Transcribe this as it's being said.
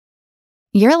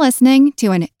You're listening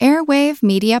to an Airwave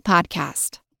Media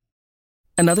Podcast.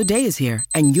 Another day is here,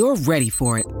 and you're ready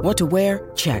for it. What to wear?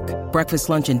 Check. Breakfast,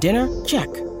 lunch, and dinner? Check.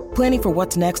 Planning for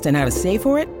what's next and how to save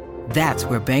for it? That's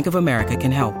where Bank of America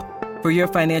can help. For your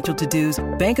financial to-dos,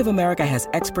 Bank of America has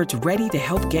experts ready to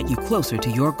help get you closer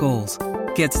to your goals.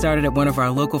 Get started at one of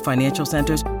our local financial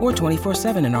centers or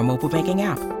 24/7 in our mobile banking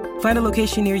app. Find a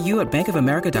location near you at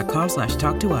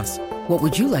bankofamerica.com/talktous. What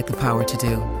would you like the power to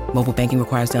do? Mobile banking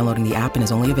requires downloading the app and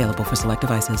is only available for select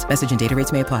devices. Message and data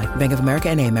rates may apply. Bank of America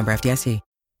N.A., member FDIC.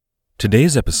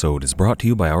 Today's episode is brought to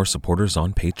you by our supporters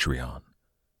on Patreon,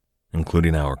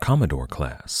 including our Commodore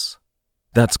class.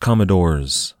 That's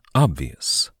Commodores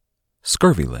Obvious,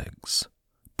 Scurvy Legs,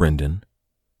 Brendan,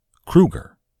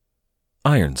 Kruger,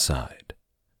 Ironside,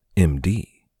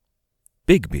 MD,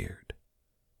 Big Beard,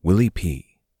 Willie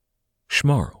P.,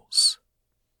 Schmarls,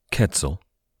 Ketzel,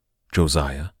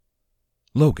 Josiah,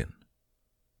 Logan,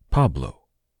 Pablo,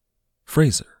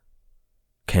 Fraser,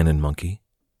 Cannon Monkey,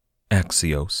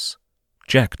 Axios,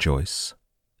 Jack Joyce,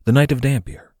 The Knight of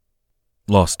Dampier,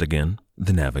 Lost Again,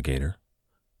 The Navigator,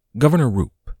 Governor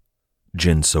Roop,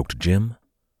 Gin-Soaked Jim,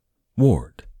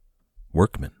 Ward,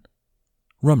 Workman,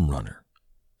 Rum Runner,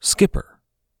 Skipper,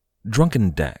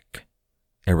 Drunken Dak,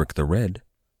 Eric the Red,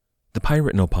 The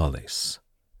Pirate Nopales,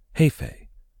 Hefe,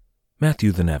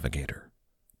 Matthew the Navigator,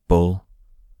 Bull,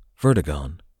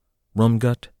 Vertigon,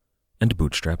 Rumgut, and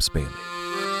Bootstraps Bailey.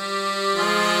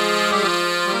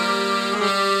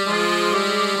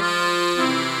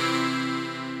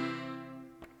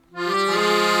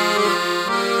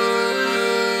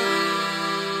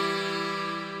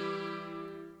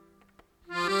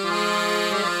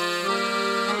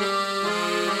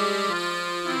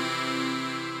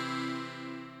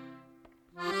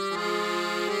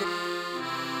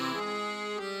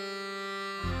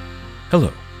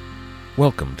 Hello,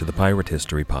 welcome to the Pirate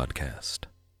History Podcast.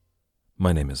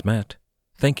 My name is Matt.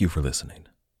 Thank you for listening.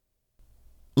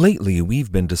 Lately, we've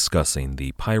been discussing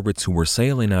the pirates who were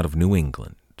sailing out of New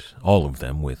England, all of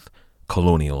them with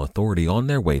colonial authority on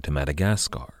their way to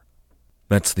Madagascar.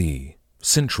 That's the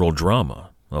central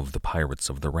drama of the Pirates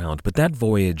of the Round, but that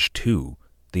voyage to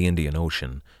the Indian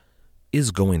Ocean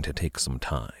is going to take some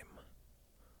time.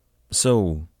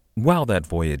 So, while that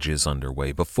voyage is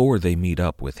underway, before they meet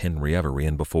up with Henry Every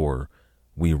and before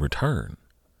we return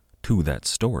to that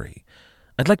story,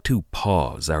 I'd like to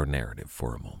pause our narrative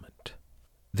for a moment.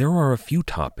 There are a few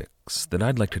topics that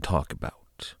I'd like to talk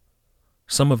about.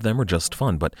 Some of them are just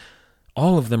fun, but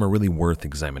all of them are really worth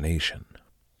examination.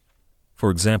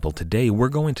 For example, today we're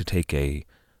going to take a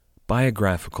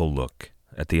biographical look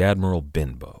at the Admiral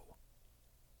Benbow.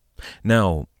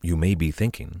 Now, you may be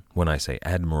thinking, when I say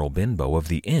Admiral Benbow, of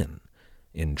the inn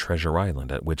in Treasure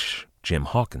Island at which Jim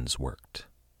Hawkins worked.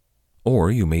 Or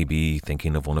you may be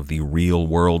thinking of one of the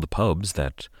real-world pubs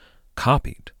that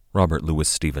copied Robert Louis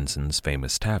Stevenson's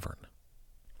famous tavern.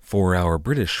 For our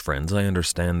British friends, I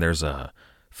understand there's a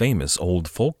famous old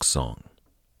folk song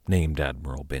named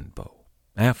Admiral Benbow,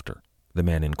 after the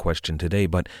man in question today,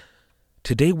 but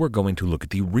today we're going to look at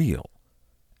the real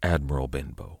Admiral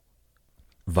Benbow,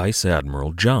 Vice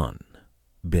Admiral John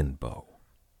Benbow.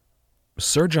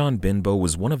 Sir John Benbow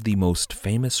was one of the most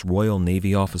famous Royal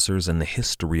Navy officers in the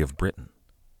history of Britain.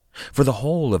 For the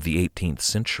whole of the 18th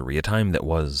century, a time that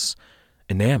was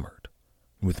enamored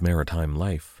with maritime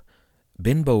life,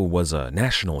 Benbow was a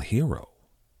national hero.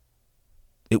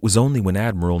 It was only when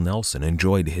Admiral Nelson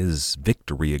enjoyed his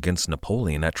victory against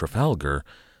Napoleon at Trafalgar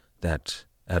that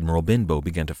Admiral Benbow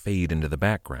began to fade into the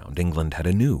background. England had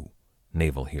a new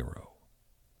naval hero.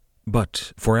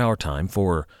 But for our time,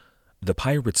 for the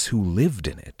pirates who lived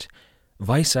in it,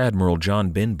 Vice Admiral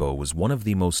John Benbow was one of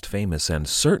the most famous and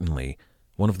certainly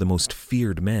one of the most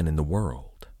feared men in the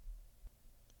world.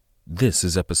 This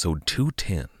is episode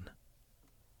 210,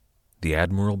 The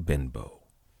Admiral Benbow.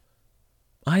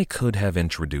 I could have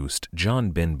introduced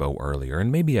John Benbow earlier,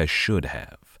 and maybe I should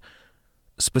have.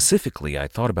 Specifically, I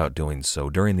thought about doing so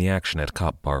during the action at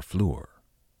Cap Barfleur,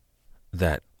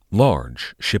 that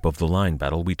large ship-of-the-line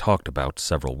battle we talked about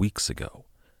several weeks ago.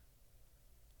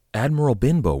 Admiral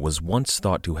Benbow was once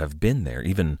thought to have been there,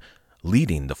 even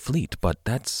leading the fleet, but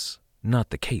that's not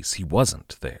the case. He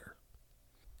wasn't there.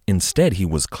 Instead, he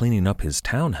was cleaning up his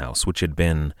townhouse, which had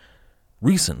been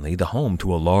recently the home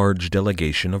to a large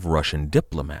delegation of Russian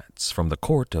diplomats from the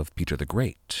court of Peter the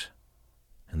Great.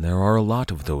 And there are a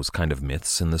lot of those kind of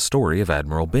myths in the story of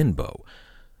Admiral Benbow.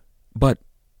 But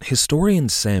historian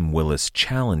Sam Willis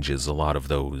challenges a lot of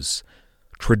those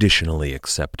traditionally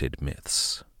accepted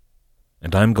myths.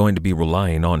 And I'm going to be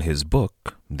relying on his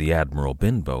book, The Admiral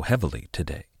Benbow, heavily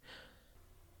today.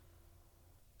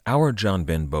 Our John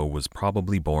Benbow was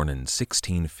probably born in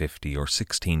 1650 or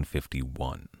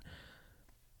 1651.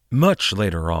 Much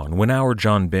later on, when our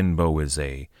John Benbow is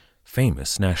a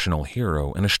famous national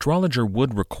hero, an astrologer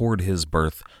would record his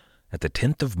birth at the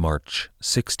 10th of March,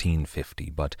 1650,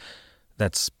 but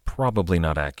that's probably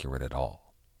not accurate at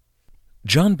all.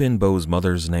 John Benbow's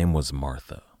mother's name was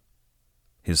Martha.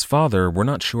 His father, we're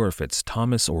not sure if it's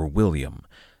Thomas or William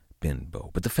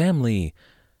Benbow, but the family,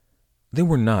 they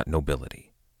were not nobility.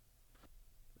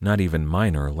 Not even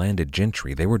minor landed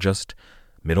gentry. They were just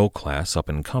middle-class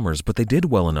up-and-comers, but they did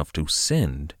well enough to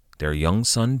send their young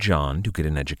son John to get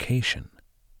an education.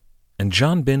 And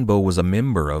John Benbow was a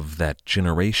member of that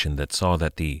generation that saw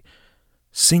that the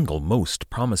single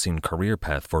most promising career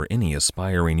path for any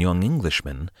aspiring young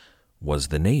Englishman was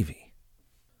the Navy.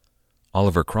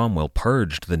 Oliver Cromwell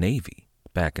purged the Navy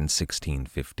back in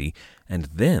 1650, and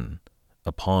then,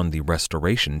 upon the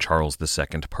Restoration, Charles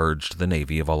II purged the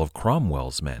Navy of all of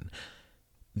Cromwell's men.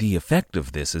 The effect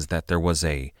of this is that there was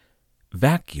a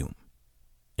vacuum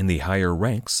in the higher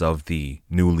ranks of the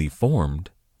newly formed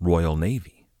Royal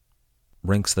Navy.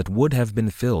 Ranks that would have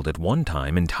been filled at one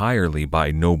time entirely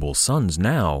by noble sons.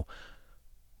 Now,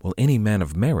 well, any man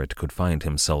of merit could find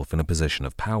himself in a position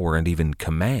of power and even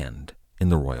command in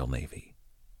the Royal Navy.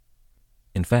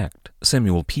 In fact,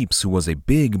 Samuel Pepys, who was a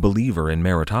big believer in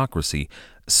meritocracy,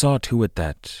 saw to it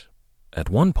that, at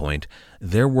one point,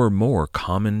 there were more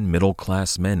common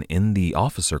middle-class men in the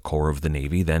officer corps of the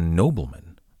Navy than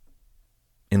noblemen,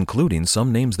 including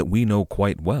some names that we know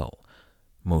quite well.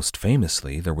 Most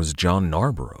famously, there was John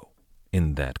Narborough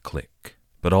in that clique,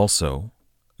 but also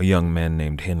a young man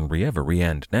named Henry Every,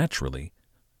 and, naturally,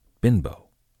 Benbow.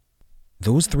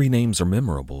 Those three names are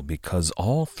memorable because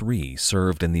all three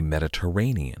served in the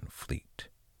Mediterranean fleet,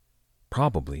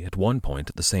 probably at one point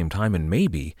at the same time and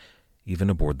maybe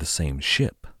even aboard the same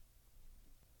ship.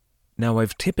 Now,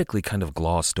 I've typically kind of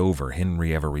glossed over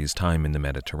Henry Every's time in the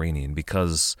Mediterranean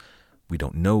because we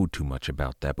don't know too much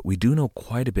about that, but we do know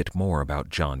quite a bit more about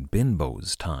John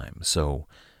Benbow's time, so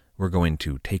we're going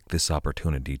to take this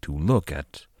opportunity to look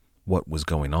at what was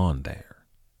going on there.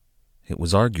 It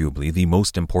was arguably the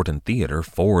most important theater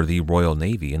for the Royal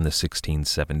Navy in the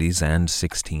 1670s and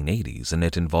 1680s, and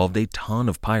it involved a ton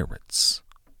of pirates.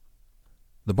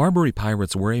 The Barbary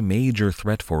pirates were a major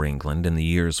threat for England in the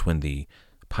years when the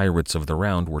pirates of the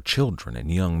Round were children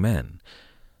and young men.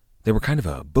 They were kind of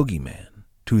a boogeyman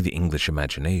to the English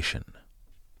imagination.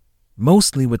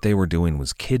 Mostly what they were doing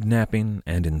was kidnapping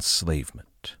and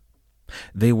enslavement.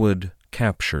 They would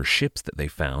capture ships that they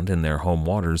found in their home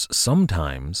waters.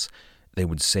 Sometimes they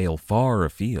would sail far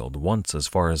afield, once as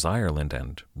far as Ireland,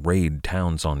 and raid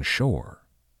towns on shore.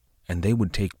 And they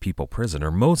would take people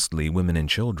prisoner, mostly women and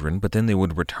children, but then they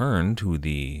would return to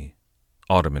the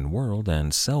Ottoman world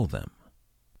and sell them.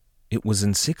 It was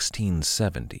in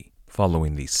 1670,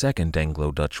 following the Second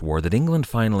Anglo-Dutch War, that England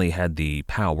finally had the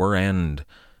power and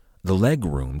the leg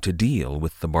room to deal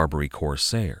with the Barbary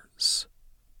corsairs.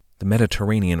 The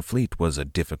Mediterranean fleet was a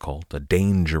difficult, a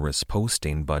dangerous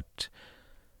posting, but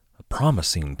a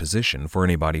promising position for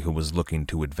anybody who was looking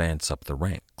to advance up the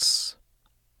ranks.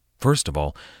 First of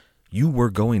all, you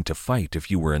were going to fight if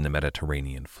you were in the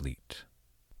Mediterranean fleet.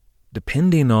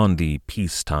 Depending on the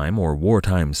peacetime or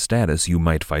wartime status, you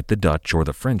might fight the Dutch or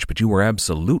the French, but you were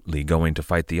absolutely going to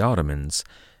fight the Ottomans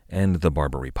and the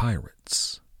Barbary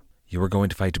pirates. You were going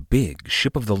to fight big,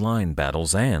 ship-of-the-line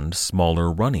battles and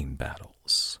smaller running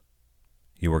battles.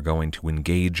 You were going to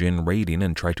engage in raiding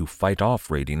and try to fight off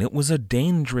raiding. It was a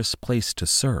dangerous place to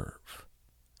serve,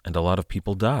 and a lot of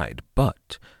people died,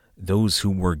 but those who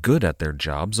were good at their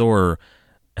jobs, or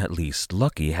at least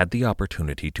lucky, had the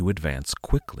opportunity to advance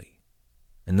quickly.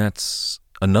 And that's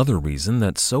another reason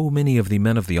that so many of the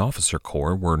men of the officer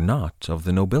corps were not of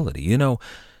the nobility. You know,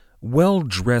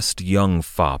 well-dressed young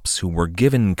fops who were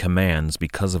given commands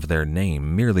because of their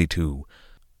name merely to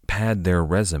pad their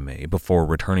resume before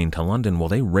returning to London, well,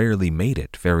 they rarely made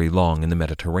it very long in the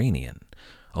Mediterranean.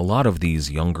 A lot of these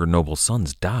younger noble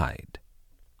sons died,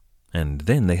 and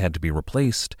then they had to be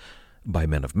replaced by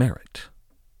men of merit.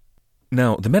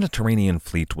 Now, the Mediterranean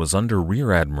fleet was under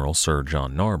Rear Admiral Sir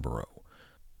John Narborough.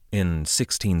 In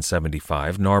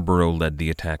 1675, Narborough led the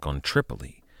attack on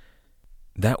Tripoli.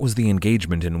 That was the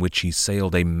engagement in which he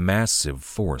sailed a massive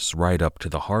force right up to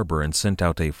the harbor and sent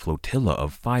out a flotilla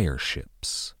of fire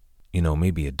ships. You know,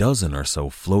 maybe a dozen or so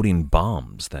floating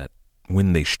bombs that,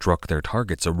 when they struck their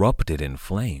targets, erupted in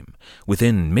flame.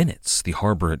 Within minutes, the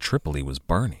harbor at Tripoli was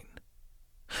burning.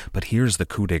 But here's the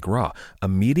coup de grace.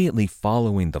 Immediately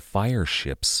following the fire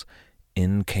ships,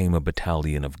 in came a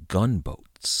battalion of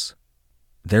gunboats.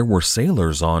 There were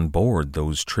sailors on board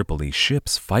those Tripoli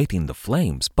ships fighting the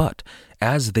flames, but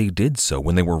as they did so,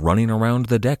 when they were running around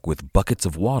the deck with buckets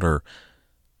of water,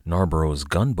 Narborough's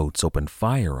gunboats opened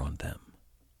fire on them.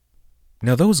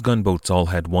 Now, those gunboats all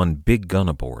had one big gun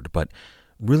aboard, but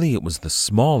really it was the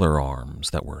smaller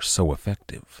arms that were so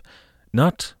effective.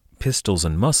 Not pistols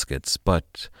and muskets,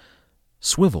 but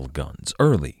swivel guns,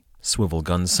 early swivel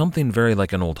guns, something very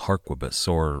like an old harquebus,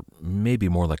 or maybe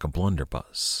more like a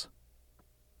blunderbuss.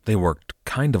 They worked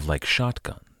kind of like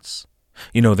shotguns.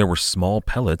 There were small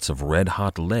pellets of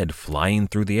red-hot lead flying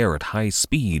through the air at high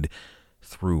speed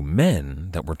through men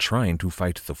that were trying to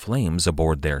fight the flames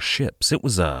aboard their ships. It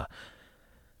was a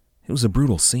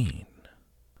brutal scene.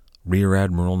 Rear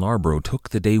Admiral Narborough took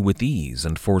the day with ease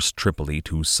and forced Tripoli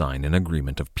to sign an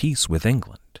agreement of peace with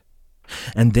England.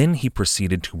 And then he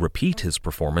proceeded to repeat his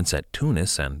performance at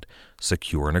Tunis and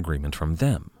secure an agreement from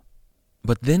them.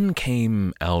 But then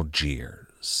came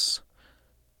Algiers.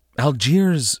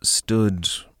 Algiers stood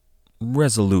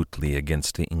resolutely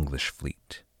against the English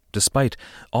fleet. Despite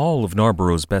all of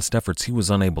Narborough's best efforts, he was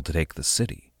unable to take the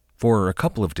city, for a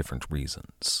couple of different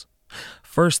reasons.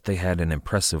 First, they had an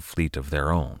impressive fleet of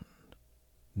their own.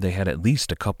 They had at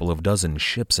least a couple of dozen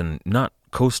ships, and not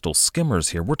coastal skimmers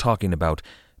here. We're talking about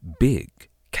big,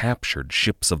 captured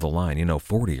ships of the line,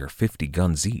 40 or 50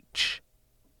 guns each.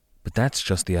 But that's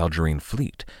just the Algerine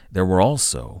fleet. There were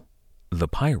also the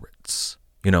pirates.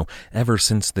 Ever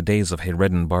since the days of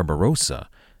Hayreddin Barbarossa,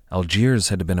 Algiers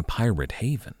had been a pirate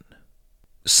haven.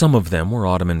 Some of them were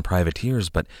Ottoman privateers,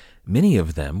 but many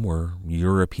of them were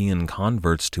European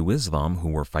converts to Islam who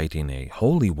were fighting a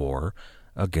holy war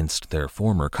against their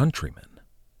former countrymen.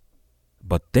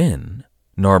 But then,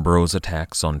 Narborough's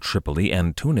attacks on Tripoli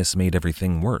and Tunis made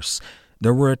everything worse.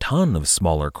 There were a ton of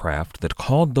smaller craft that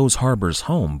called those harbors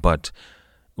home, but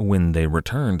when they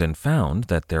returned and found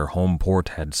that their home port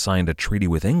had signed a treaty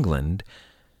with England,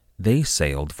 they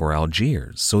sailed for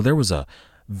Algiers. So there was a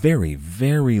very,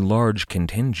 very large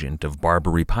contingent of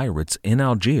Barbary pirates in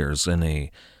Algiers in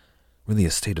a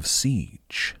state of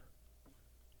siege.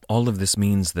 All of this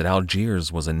means that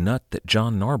Algiers was a nut that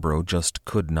John Narborough just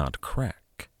could not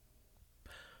crack.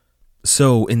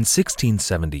 So in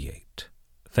 1678,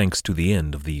 thanks to the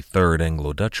end of the Third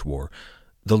Anglo-Dutch War,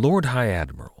 the Lord High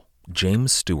Admiral,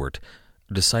 James Stewart,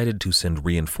 decided to send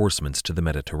reinforcements to the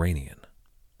Mediterranean.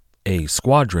 A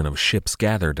squadron of ships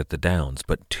gathered at the Downs,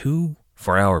 but two,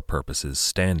 for our purposes,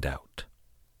 stand out.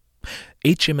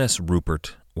 HMS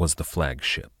Rupert was the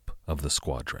flagship of the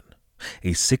squadron,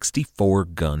 a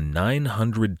 64-gun,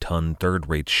 900-ton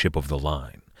third-rate ship of the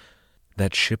line.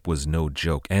 That ship was no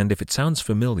joke, and if it sounds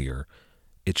familiar,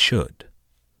 it should.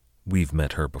 We've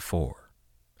met her before.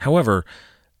 However,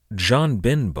 John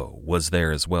Benbow was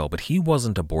there as well, but he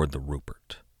wasn't aboard the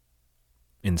Rupert.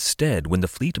 Instead, when the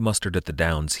fleet mustered at the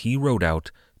Downs, he rowed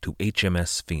out to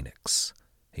HMS Phoenix,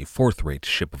 a fourth-rate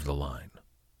ship of the line.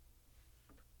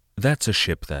 That's a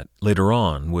ship that later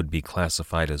on would be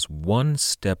classified as one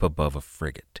step above a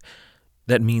frigate.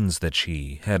 That means that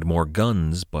she had more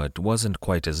guns but wasn't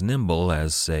quite as nimble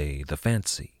as, say, the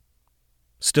Fancy.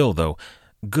 Still, though,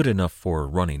 good enough for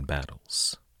running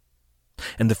battles.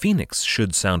 And the Phoenix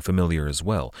should sound familiar as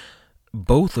well.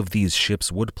 Both of these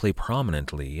ships would play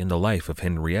prominently in the life of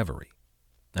Henry Every,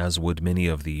 as would many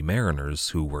of the mariners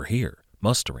who were here,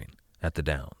 mustering at the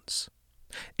Downs.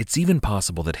 It's even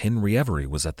possible that Henry Every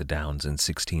was at the Downs in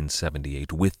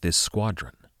 1678 with this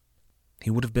squadron. He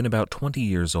would have been about 20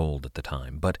 years old at the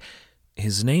time, but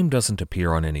his name doesn't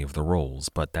appear on any of the rolls,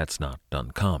 but that's not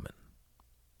uncommon.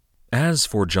 As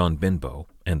for John Benbow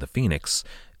and the Phoenix,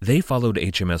 they followed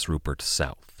HMS Rupert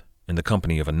south, in the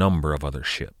company of a number of other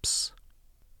ships.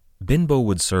 Benbow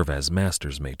would serve as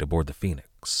master's mate aboard the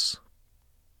Phoenix.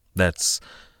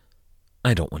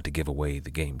 I don't want to give away the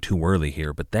game too early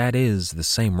here, but that is the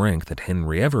same rank that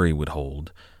Henry Every would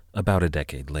hold about a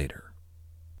decade later.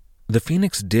 The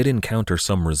Phoenix did encounter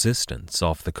some resistance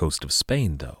off the coast of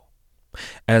Spain, though.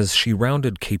 As she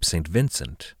rounded Cape St.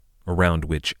 Vincent, around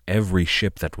which every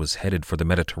ship that was headed for the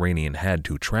Mediterranean had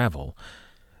to travel,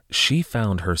 she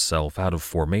found herself out of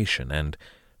formation and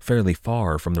fairly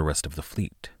far from the rest of the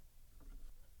fleet.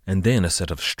 And then a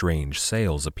set of strange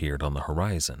sails appeared on the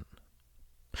horizon.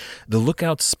 The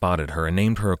lookouts spotted her and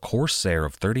named her a corsair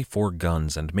of 34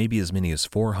 guns and maybe as many as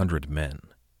 400 men.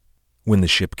 When the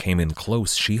ship came in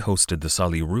close, she hoisted the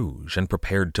Sally Rouge and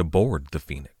prepared to board the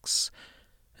Phoenix,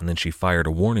 and then she fired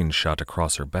a warning shot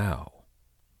across her bow.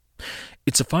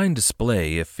 It's a fine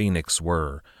display if Phoenix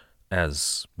were,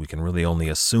 as we can really only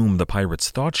assume the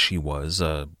pirates thought she was,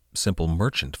 a simple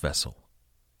merchant vessel.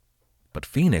 But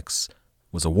Phoenix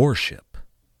was a warship.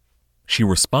 She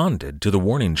responded to the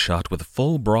warning shot with a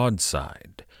full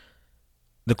broadside.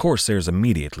 The corsairs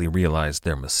immediately realized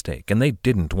their mistake, and they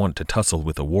didn't want to tussle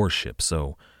with a warship,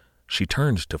 so she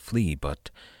turned to flee, but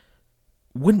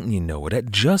wouldn't you know it,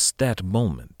 at just that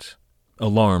moment,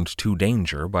 alarmed to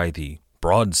danger by the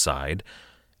broadside,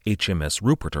 HMS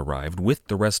Rupert arrived with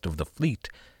the rest of the fleet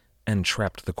and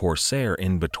trapped the corsair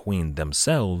in between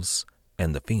themselves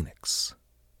and the Phoenix.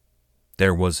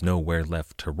 There was nowhere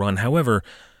left to run. However,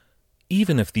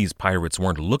 even if these pirates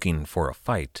weren't looking for a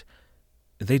fight,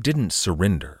 they didn't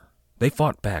surrender. They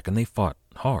fought back, and they fought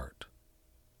hard.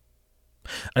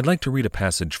 I'd like to read a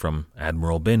passage from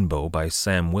Admiral Benbow by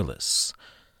Sam Willis.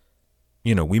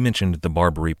 We mentioned the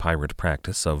Barbary pirate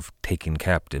practice of taking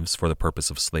captives for the purpose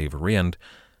of slavery, and,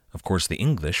 of course, the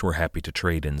English were happy to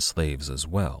trade in slaves as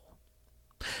well.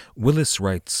 Willis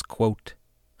writes, quote,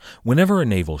 "Whenever a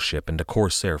naval ship and a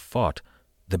corsair fought,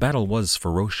 the battle was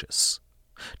ferocious.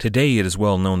 Today it is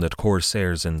well known that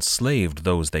corsairs enslaved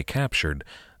those they captured,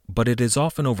 but it is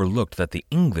often overlooked that the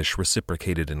English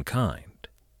reciprocated in kind.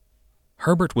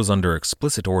 Herbert was under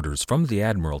explicit orders from the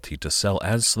Admiralty to sell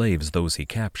as slaves those he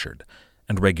captured,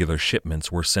 and regular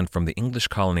shipments were sent from the English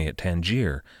colony at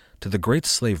Tangier to the great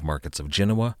slave markets of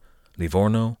Genoa,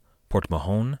 Livorno, Port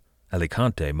Mahon,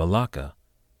 Alicante, Malacca,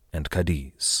 and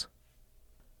Cadiz."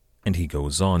 And he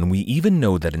goes on, "We even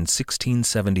know that in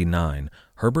 1679,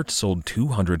 Herbert sold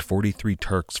 243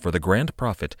 Turks for the grand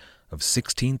profit of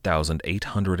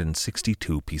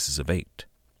 16,862 pieces of eight.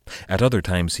 At other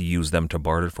times he used them to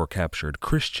barter for captured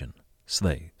Christian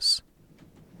slaves."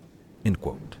 End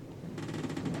quote.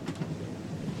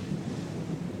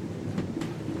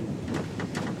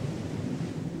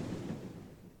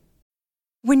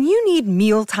 When you need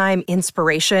mealtime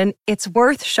inspiration, it's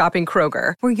worth shopping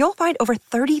Kroger, where you'll find over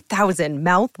 30,000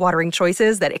 mouth-watering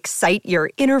choices that excite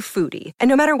your inner foodie. And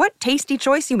no matter what tasty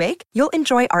choice you make, you'll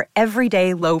enjoy our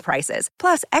everyday low prices,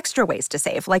 plus extra ways to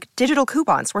save, like digital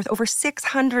coupons worth over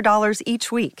 $600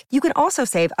 each week. You can also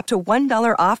save up to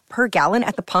 $1 off per gallon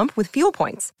at the pump with fuel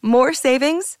points. More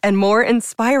savings and more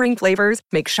inspiring flavors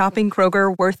make shopping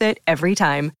Kroger worth it every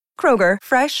time. Kroger,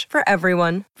 fresh for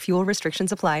everyone. Fuel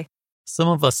restrictions apply. Some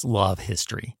of us love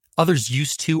history. Others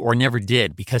used to or never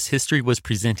did because history was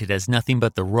presented as nothing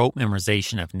but the rote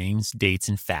memorization of names, dates,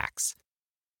 and facts.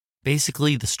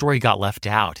 Basically, the story got left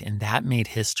out, and that made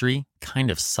history kind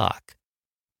of suck.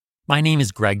 My name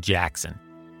is Greg Jackson.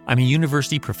 I'm a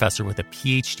university professor with a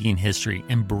PhD in history,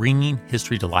 and bringing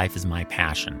history to life is my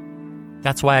passion.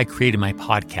 That's why I created my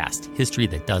podcast, History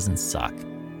That Doesn't Suck.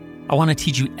 I want to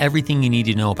teach you everything you need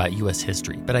to know about U.S.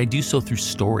 history, but I do so through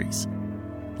stories.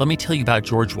 Let me tell you about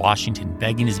George Washington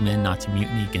begging his men not to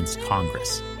mutiny against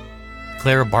Congress,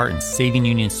 Clara Barton saving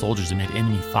Union soldiers amid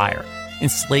enemy fire,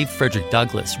 enslaved Frederick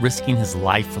Douglass risking his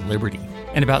life for liberty,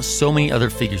 and about so many other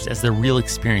figures as their real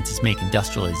experiences make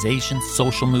industrialization,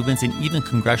 social movements, and even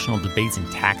congressional debates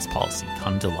and tax policy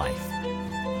come to life.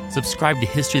 Subscribe to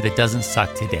History That Doesn't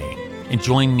Suck today, and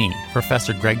join me,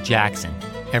 Professor Greg Jackson,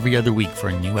 every other week for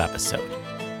a new episode,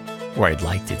 where I'd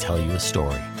like to tell you a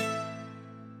story.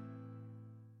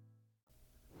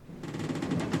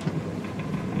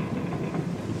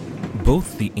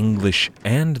 Both the English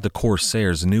and the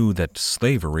corsairs knew that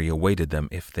slavery awaited them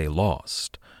if they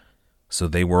lost, so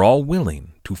they were all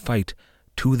willing to fight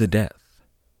to the death.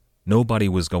 Nobody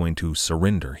was going to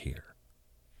surrender here.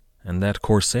 And that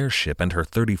corsair ship and her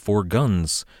 34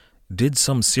 guns did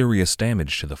some serious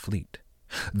damage to the fleet.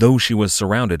 Though she was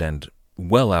surrounded and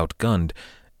well outgunned,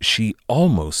 she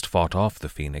almost fought off the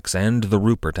Phoenix and the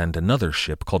Rupert and another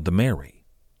ship called the Mary.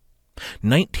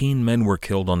 19 men were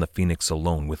killed on the Phoenix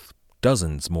alone, with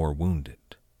dozens more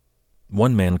wounded.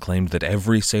 One man claimed that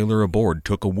every sailor aboard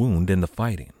took a wound in the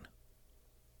fighting.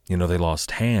 They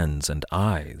lost hands and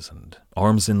eyes and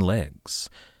arms and legs.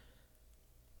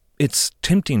 It's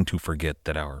tempting to forget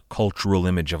that our cultural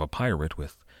image of a pirate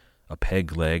with a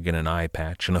peg leg and an eye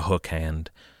patch and a hook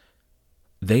hand,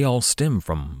 they all stem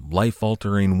from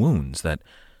life-altering wounds that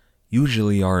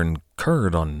usually are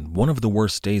incurred on one of the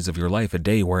worst days of your life, a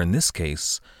day where, in this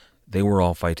case, they were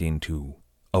all fighting to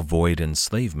avoid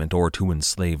enslavement or to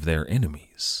enslave their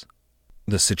enemies.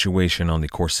 The situation on the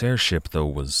corsair ship, though,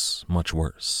 was much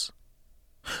worse.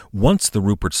 Once the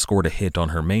Rupert scored a hit on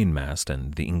her mainmast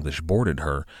and the English boarded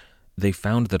her, they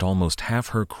found that almost half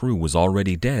her crew was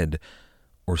already dead,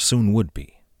 or soon would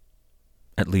be.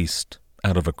 At least,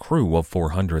 out of a crew of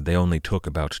 400, they only took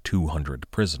about 200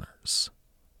 prisoners.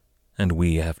 And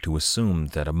we have to assume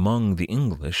that among the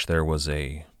English there was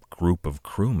a group of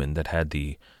crewmen that had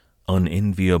the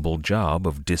unenviable job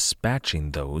of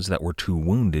dispatching those that were too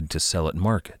wounded to sell at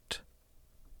market.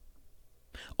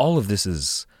 All of this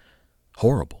is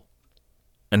horrible.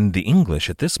 And the English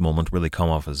at this moment really come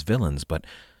off as villains, but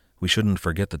we shouldn't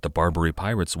forget that the Barbary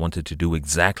pirates wanted to do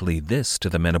exactly this to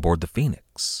the men aboard the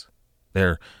Phoenix.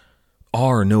 There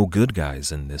are no good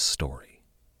guys in this story.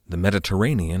 The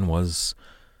Mediterranean was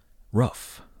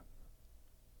rough.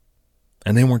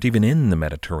 And they weren't even in the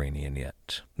Mediterranean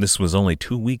yet. This was only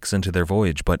 2 weeks into their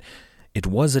voyage, but it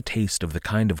was a taste of the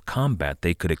kind of combat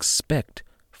they could expect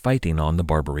fighting on the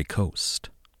Barbary coast.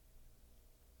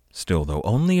 Still, though,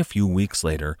 only a few weeks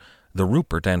later, the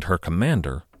Rupert and her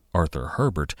commander, Arthur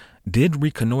Herbert, did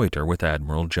reconnoiter with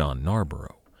Admiral John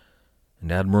Narborough,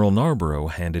 and Admiral Narborough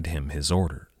handed him his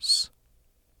orders.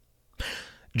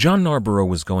 John Narborough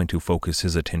was going to focus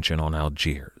his attention on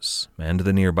Algiers and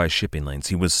the nearby shipping lanes.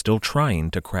 He was still trying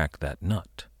to crack that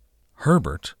nut.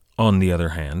 Herbert, on the other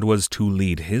hand, was to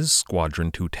lead his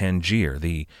squadron to Tangier,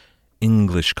 the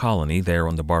English colony there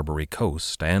on the Barbary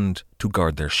coast, and to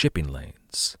guard their shipping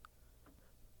lanes.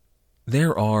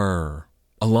 There are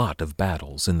a lot of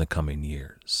battles in the coming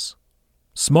years.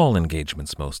 Small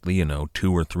engagements mostly,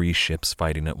 2 or 3 ships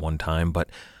fighting at one time, but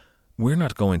we're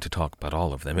not going to talk about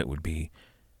all of them. It would be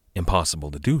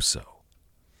impossible to do so.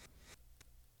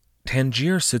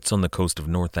 Tangier sits on the coast of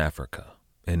North Africa,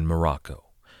 in Morocco.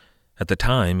 At the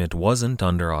time, it wasn't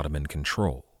under Ottoman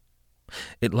control.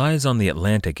 It lies on the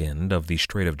Atlantic end of the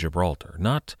Strait of Gibraltar,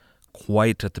 not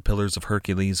quite at the Pillars of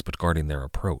Hercules, but guarding their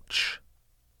approach.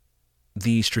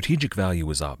 The strategic value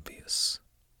is obvious,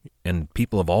 and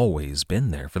people have always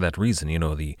been there for that reason.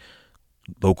 The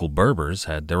local Berbers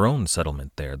had their own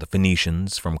settlement there. The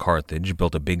Phoenicians from Carthage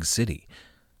built a big city,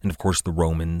 and of course the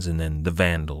Romans, and then the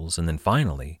Vandals, and then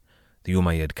finally the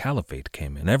Umayyad Caliphate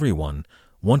came in. Everyone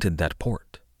wanted that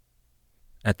port.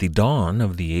 At the dawn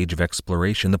of the Age of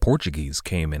Exploration, the Portuguese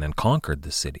came in and conquered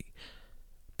the city.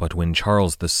 But when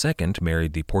Charles II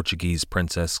married the Portuguese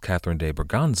Princess Catherine de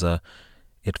Braganza,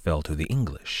 it fell to the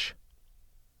English.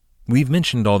 We've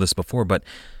mentioned all this before, but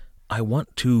I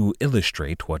want to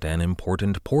illustrate what an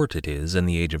important port it is in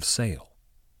the age of sail.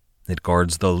 It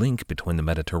guards the link between the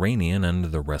Mediterranean and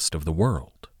the rest of the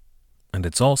world. And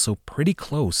it's also pretty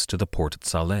close to the port at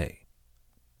Salé.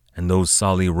 And those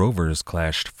Salé rovers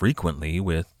clashed frequently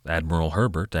with Admiral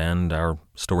Herbert and our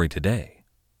story today.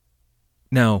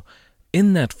 Now,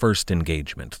 in that first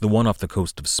engagement, the one off the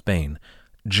coast of Spain,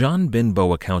 John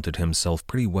Benbow accounted himself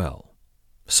pretty well.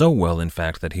 So well, in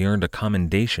fact, that he earned a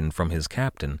commendation from his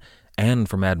captain and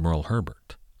from Admiral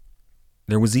Herbert.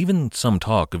 There was even some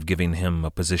talk of giving him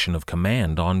a position of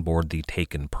command on board the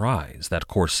taken prize, that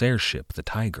corsair ship, the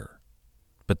Tiger.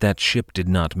 But that ship did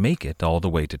not make it all the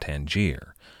way to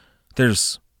Tangier.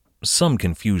 There's some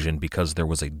confusion because there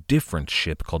was a different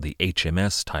ship called the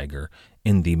HMS Tiger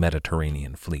in the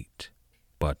Mediterranean fleet.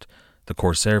 But the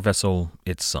corsair vessel,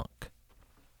 it sunk.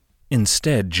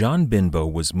 Instead, John Benbow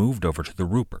was moved over to the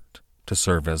Rupert to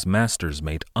serve as master's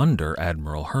mate under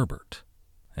Admiral Herbert.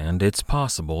 And it's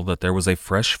possible that there was a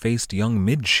fresh-faced young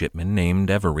midshipman named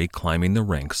Every climbing the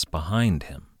ranks behind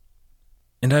him.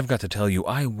 And I've got to tell you,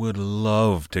 I would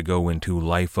love to go into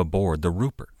life aboard the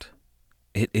Rupert.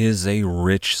 It is a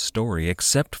rich story.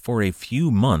 Except for a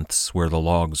few months where the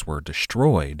logs were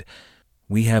destroyed,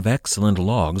 we have excellent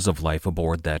logs of life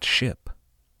aboard that ship.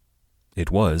 It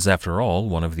was, after all,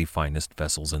 one of the finest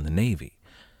vessels in the Navy.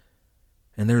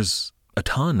 And there's a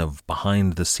ton of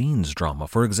behind-the-scenes drama.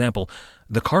 For example,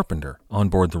 the carpenter on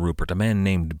board the Rupert, a man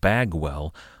named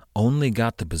Bagwell, only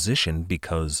got the position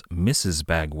because Mrs.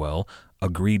 Bagwell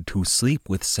agreed to sleep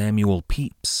with Samuel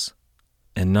Pepys.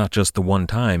 And not just the one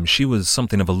time, she was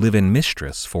something of a live-in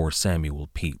mistress for Samuel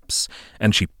Pepys,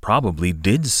 and she probably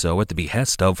did so at the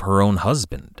behest of her own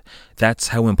husband. That's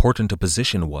how important a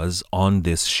position was on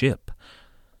this ship.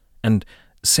 And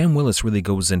Sam Willis really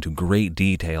goes into great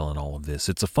detail in all of this.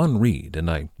 It's a fun read, and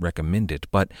I recommend it,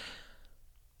 but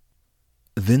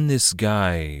then this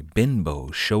guy,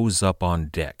 Benbow, shows up on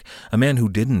deck, a man who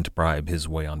didn't bribe his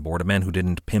way on board, a man who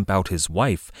didn't pimp out his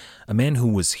wife, a man who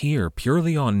was here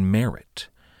purely on merit.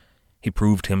 He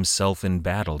proved himself in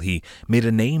battle. He made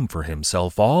a name for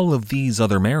himself. All of these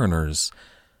other mariners,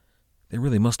 they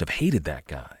really must have hated that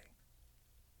guy.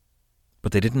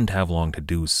 But they didn't have long to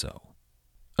do so.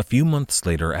 A few months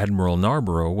later, Admiral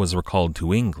Narborough was recalled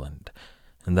to England,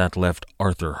 and that left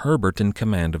Arthur Herbert in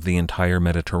command of the entire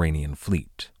Mediterranean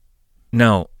fleet.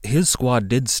 Now, his squad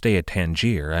did stay at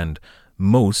Tangier, and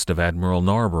most of Admiral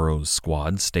Narborough's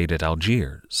squad stayed at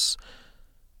Algiers.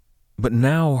 But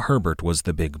now Herbert was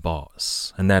the big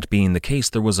boss, and that being the case,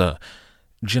 there was a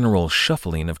general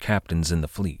shuffling of captains in the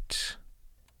fleet.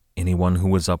 Anyone who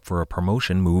was up for a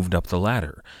promotion moved up the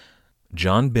ladder.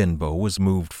 John Benbow was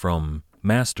moved from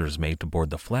master's mate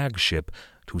aboard the flagship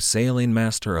to sailing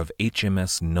master of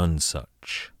HMS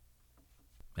Nonsuch.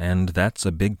 And that's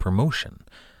a big promotion.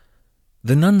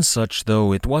 The Nonsuch,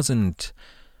 though, it wasn't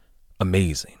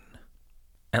amazing.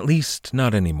 At least,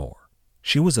 not anymore.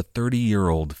 She was a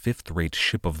 30-year-old fifth-rate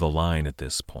ship of the line at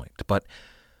this point, but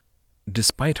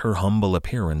despite her humble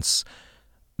appearance,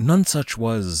 Nonsuch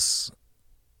was...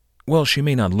 well, she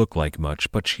may not look like much,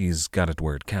 but she's got it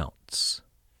where it counts.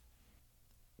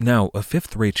 Now, a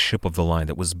fifth-rate ship of the line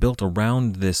that was built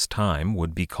around this time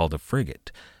would be called a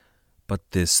frigate, but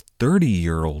this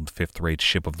 30-year-old fifth-rate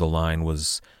ship of the line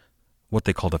was what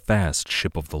they called a fast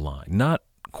ship of the line. Not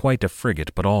quite a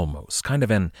frigate, but almost. Kind of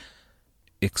an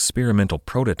experimental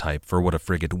prototype for what a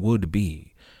frigate would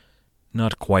be.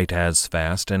 Not quite as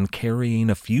fast and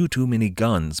carrying a few too many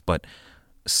guns, but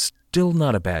still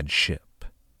not a bad ship.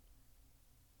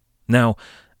 Now,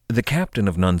 the captain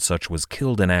of Nonsuch was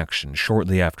killed in action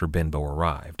shortly after Benbow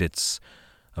arrived. It's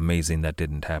amazing that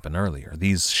didn't happen earlier.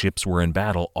 These ships were in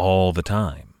battle all the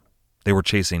time. They were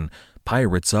chasing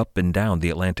pirates up and down the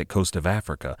Atlantic coast of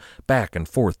Africa, back and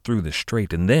forth through the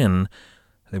strait, and then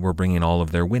they were bringing all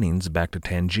of their winnings back to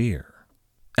Tangier.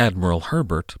 Admiral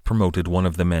Herbert promoted one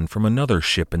of the men from another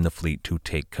ship in the fleet to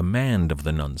take command of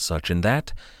the Nonsuch, and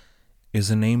that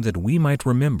is a name that we might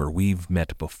remember. We've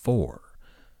met before.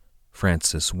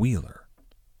 Francis Wheeler.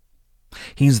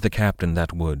 He's the captain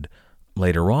that would,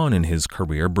 later on in his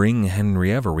career, bring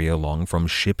Henry Every along from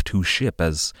ship to ship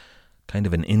as kind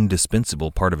of an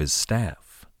indispensable part of his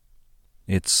staff.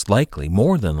 It's likely,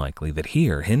 more than likely, that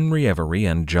here Henry Every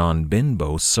and John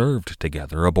Benbow served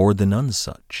together aboard the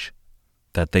Nonsuch,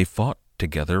 that they fought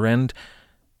together and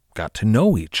got to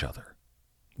know each other,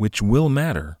 which will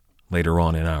matter later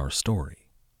on in our story.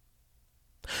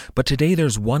 But today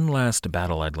there's one last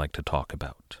battle I'd like to talk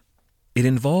about. It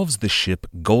involves the ship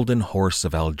Golden Horse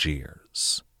of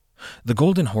Algiers. The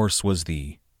Golden Horse was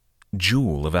the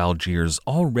jewel of Algiers'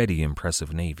 already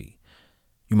impressive navy.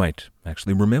 You might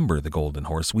actually remember the Golden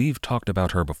Horse. We've talked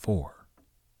about her before.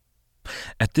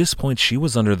 At this point, she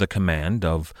was under the command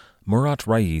of Murat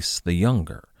Reis the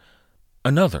Younger,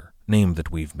 another name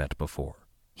that we've met before.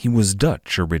 He was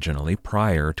Dutch originally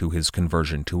prior to his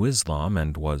conversion to Islam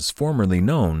and was formerly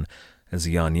known as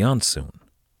Jan Janssen,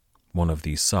 one of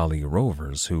the Salih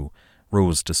rovers who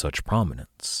rose to such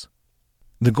prominence.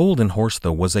 The Golden Horse,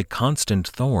 though, was a constant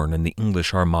thorn in the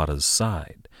English Armada's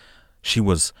side. She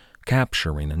was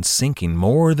capturing and sinking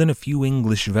more than a few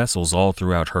English vessels all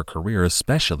throughout her career,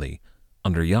 especially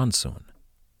under Janssen.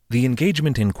 The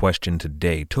engagement in question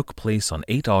today took place on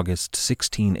 8 August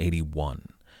 1681.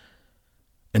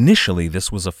 Initially,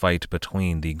 this was a fight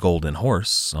between the Golden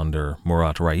Horse, under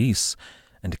Murat Reis,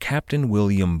 and Captain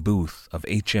William Booth of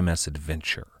HMS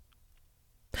Adventure.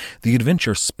 The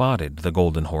Adventure spotted the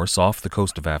Golden Horse off the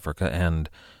coast of Africa and,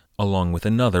 along with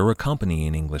another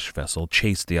accompanying English vessel,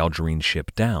 chased the Algerine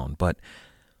ship down, but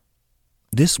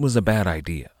this was a bad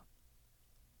idea.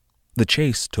 The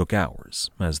chase took hours,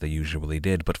 as they usually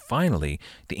did, but finally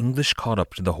the English caught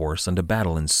up to the horse and a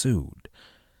battle ensued.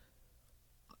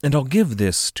 And I'll give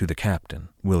this to the captain,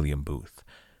 William Booth.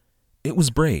 It was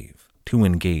brave to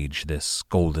engage this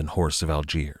Golden Horse of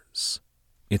Algiers.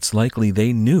 It's likely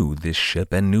they knew this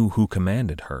ship and knew who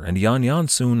commanded her, and Jan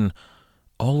Janssen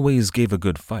always gave a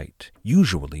good fight,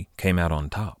 usually came out on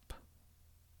top.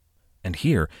 And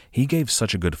here, he gave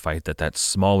such a good fight that that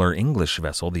smaller English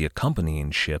vessel, the accompanying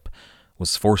ship,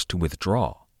 was forced to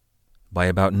withdraw. By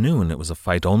about noon, it was a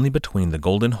fight only between the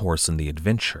Golden Horse and the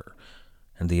Adventure,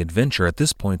 and the Adventure at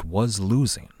this point was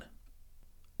losing.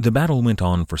 The battle went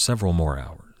on for several more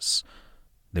hours.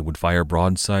 They would fire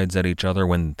broadsides at each other.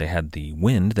 When they had the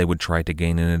wind, they would try to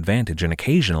gain an advantage, and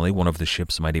occasionally one of the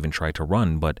ships might even try to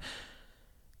run, but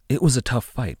it was a tough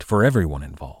fight for everyone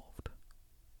involved.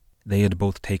 They had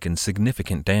both taken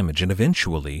significant damage, and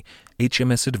eventually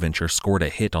HMS Adventure scored a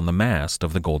hit on the mast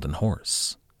of the Golden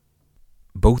Horse.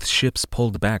 Both ships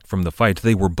pulled back from the fight.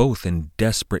 They were both in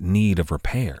desperate need of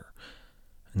repair,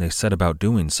 and they set about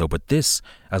doing so, but this,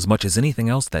 as much as anything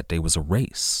else that day, was a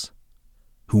race.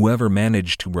 Whoever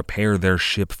managed to repair their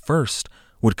ship first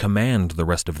would command the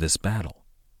rest of this battle.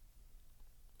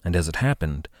 And as it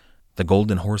happened, the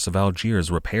Golden Horse of Algiers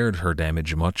repaired her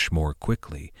damage much more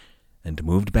quickly and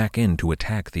moved back in to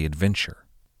attack the Adventure.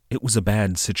 It was a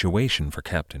bad situation for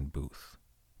Captain Booth.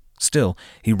 Still,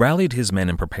 he rallied his men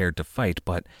and prepared to fight,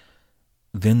 but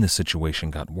then the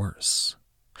situation got worse.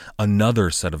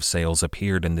 Another set of sails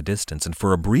appeared in the distance, and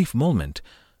for a brief moment,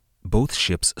 both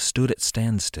ships stood at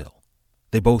standstill.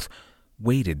 They both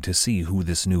waited to see who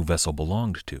this new vessel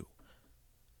belonged to.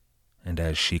 And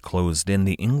as she closed in,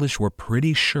 the English were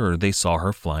pretty sure they saw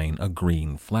her flying a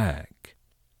green flag.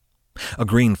 A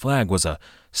green flag was a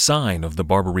sign of the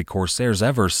Barbary Corsairs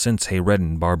ever since Hayred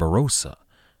and Barbarossa.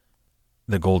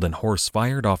 The Golden Horse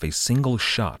fired off a single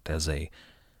shot as a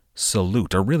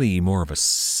salute, or really more of a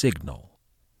signal.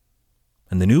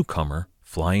 And the newcomer,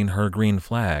 flying her green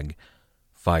flag,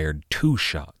 fired 2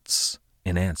 shots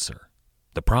in answer,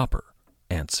 the proper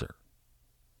answer.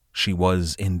 She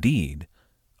was indeed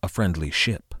a friendly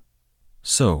ship.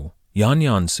 So, Yan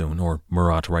Yansun, or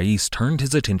Murat Rais, turned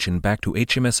his attention back to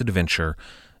HMS Adventure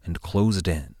and closed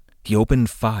in. He opened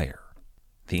fire.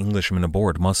 The Englishmen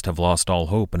aboard must have lost all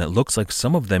hope, and it looks like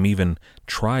some of them even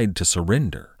tried to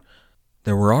surrender.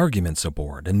 There were arguments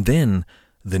aboard, and then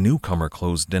the newcomer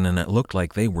closed in, and it looked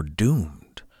like they were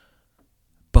doomed.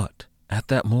 But at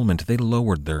that moment, they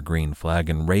lowered their green flag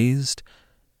and raised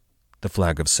the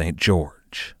flag of St.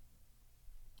 George.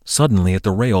 Suddenly, at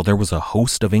the rail, there was a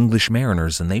host of English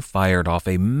mariners, and they fired off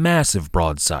a massive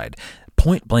broadside,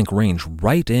 point-blank range,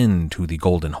 right into the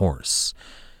Golden Horse.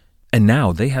 And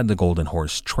now they had the Golden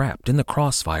Horse trapped in the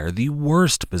crossfire, the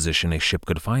worst position a ship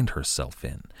could find herself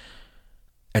in.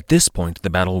 At this point, the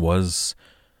battle was,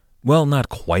 well, not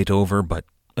quite over, but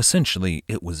essentially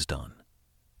it was done.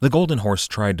 The Golden Horse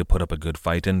tried to put up a good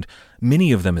fight, and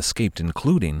many of them escaped,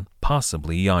 including,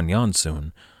 possibly, Yan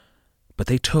Yansun. But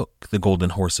they took the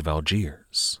Golden Horse of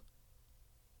Algiers.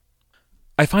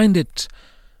 I find it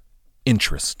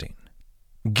interesting.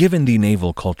 Given the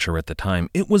naval culture at the time,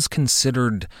 it was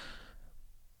considered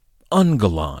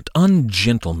ungallant,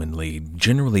 ungentlemanly,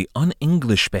 generally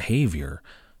un-English behavior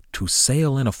to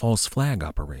sail in a false flag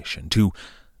operation, to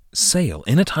sail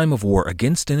in a time of war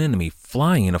against an enemy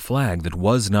flying a flag that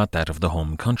was not that of the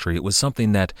home country. It was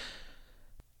something that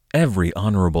every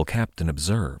honorable captain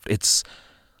observed. It's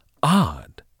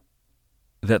odd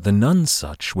that the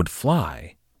Nonsuch would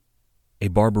fly a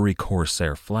Barbary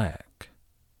Corsair flag.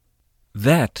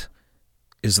 That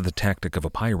is the tactic of a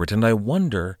pirate, and I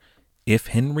wonder if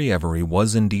Henry Every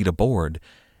was indeed aboard,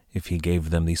 if he gave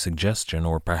them the suggestion,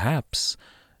 or perhaps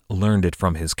learned it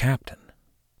from his captain.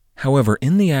 However,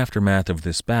 in the aftermath of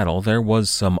this battle, there was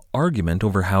some argument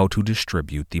over how to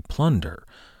distribute the plunder.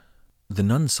 The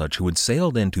Nonsuch, who had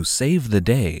sailed in to save the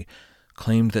day,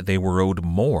 claimed that they were owed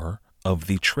more of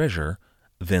the treasure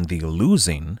than the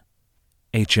losing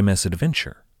HMS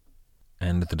Adventure.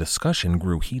 And the discussion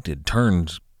grew heated,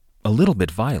 turned a little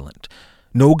bit violent.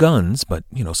 No guns, but,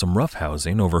 some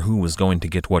roughhousing over who was going to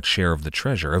get what share of the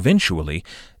treasure. Eventually,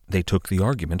 they took the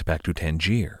argument back to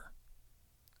Tangier.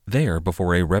 There,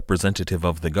 before a representative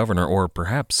of the governor, or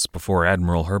perhaps before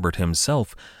Admiral Herbert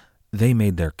himself, they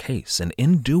made their case, and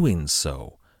in doing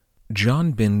so,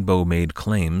 John Benbow made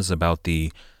claims about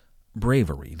the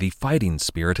bravery, the fighting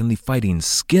spirit, and the fighting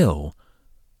skill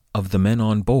of the men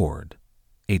on board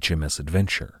HMS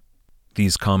Adventure.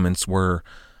 These comments were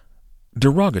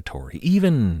derogatory,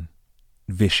 even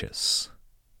vicious.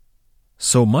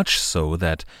 So much so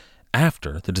that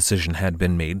after the decision had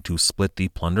been made to split the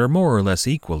plunder more or less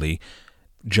equally,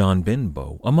 John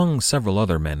Benbow, among several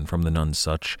other men from the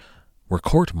Nonsuch, were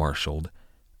court-martialed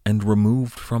and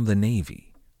removed from the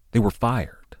Navy. They were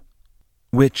fired.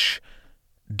 Which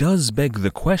does beg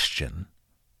the question,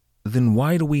 then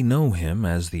why do we know him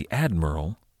as the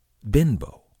Admiral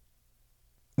Benbow?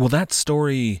 Well, that's a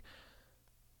story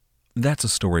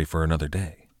for another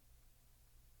day.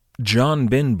 John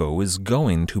Benbow is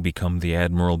going to become the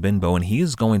Admiral Benbow, and he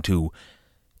is going to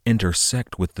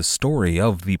intersect with the story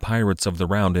of the Pirates of the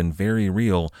Round in very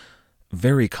real,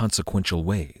 very consequential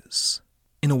ways.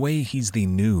 In a way, he's the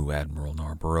new Admiral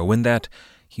Narborough, in that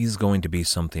he's going to be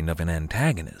something of an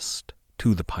antagonist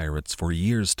to the pirates for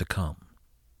years to come.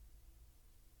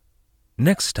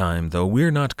 Next time, though, we're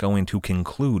not going to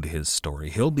conclude his story.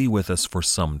 He'll be with us for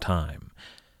some time.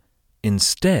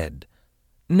 Instead,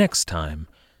 next time,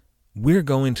 we're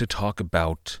going to talk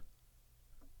about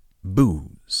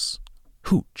booze,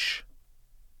 hooch.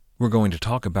 We're going to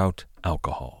talk about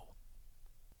alcohol.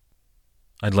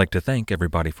 I'd like to thank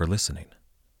everybody for listening.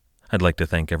 I'd like to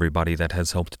thank everybody that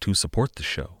has helped to support the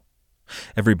show.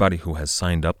 Everybody who has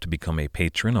signed up to become a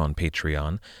patron on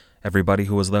Patreon, everybody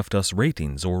who has left us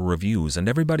ratings or reviews, and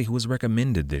everybody who has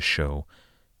recommended this show.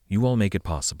 You all make it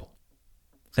possible.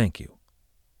 Thank you.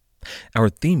 Our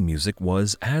theme music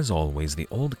was, as always, The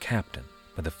Old Captain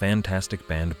by the fantastic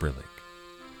band Brillig.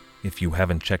 If you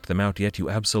haven't checked them out yet,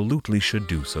 you absolutely should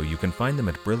do so. You can find them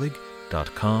at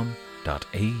brillig.com.au.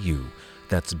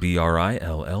 That's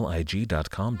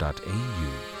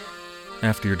brillig.com.au.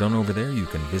 After you're done over there, you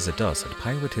can visit us at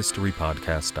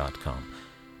piratehistorypodcast.com,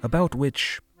 about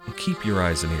which, keep your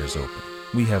eyes and ears open.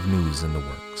 We have news in the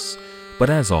works.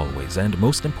 But as always, and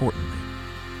most importantly,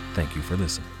 thank you for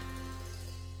listening.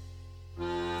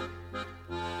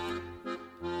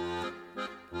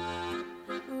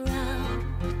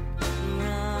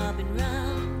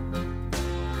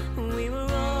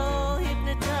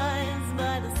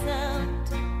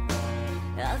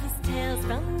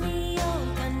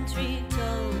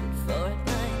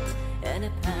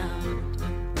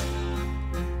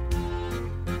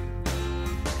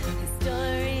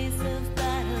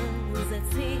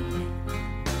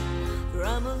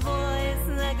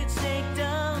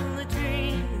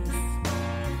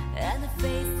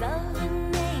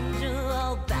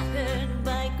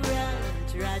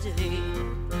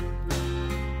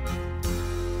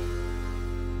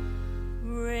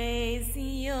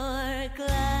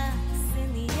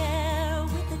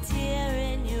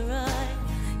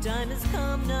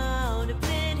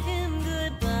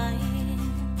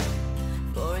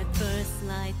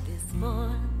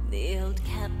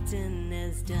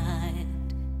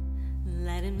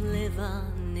 Let him live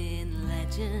on in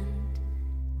legend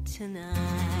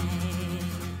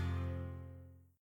tonight.